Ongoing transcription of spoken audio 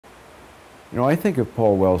You know, I think of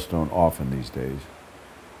Paul Wellstone often these days.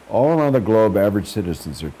 All around the globe, average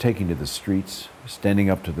citizens are taking to the streets, standing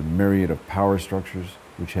up to the myriad of power structures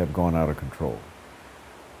which have gone out of control.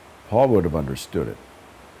 Paul would have understood it.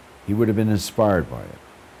 He would have been inspired by it.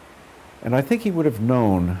 And I think he would have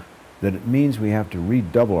known that it means we have to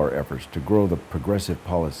redouble our efforts to grow the progressive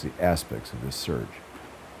policy aspects of this surge.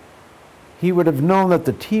 He would have known that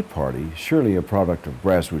the Tea Party, surely a product of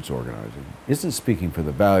grassroots organizing, isn't speaking for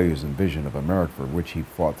the values and vision of America for which he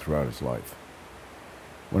fought throughout his life.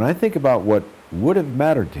 When I think about what would have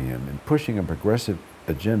mattered to him in pushing a progressive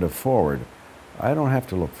agenda forward, I don't have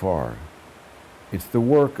to look far. It's the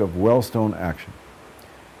work of Wellstone Action.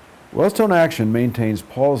 Wellstone Action maintains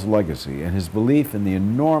Paul's legacy, and his belief in the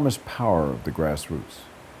enormous power of the grassroots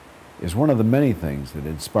is one of the many things that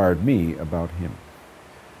inspired me about him.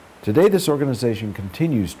 Today, this organization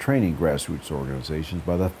continues training grassroots organizations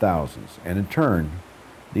by the thousands, and in turn,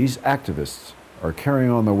 these activists are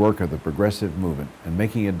carrying on the work of the progressive movement and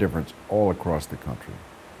making a difference all across the country.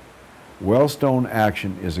 Wellstone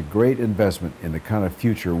Action is a great investment in the kind of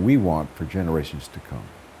future we want for generations to come.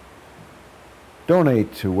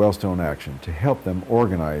 Donate to Wellstone Action to help them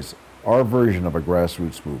organize our version of a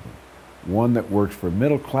grassroots movement, one that works for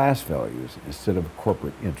middle-class values instead of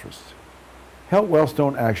corporate interests. Help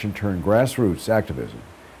Wellstone Action turn grassroots activism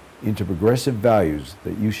into progressive values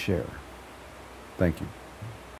that you share. Thank you.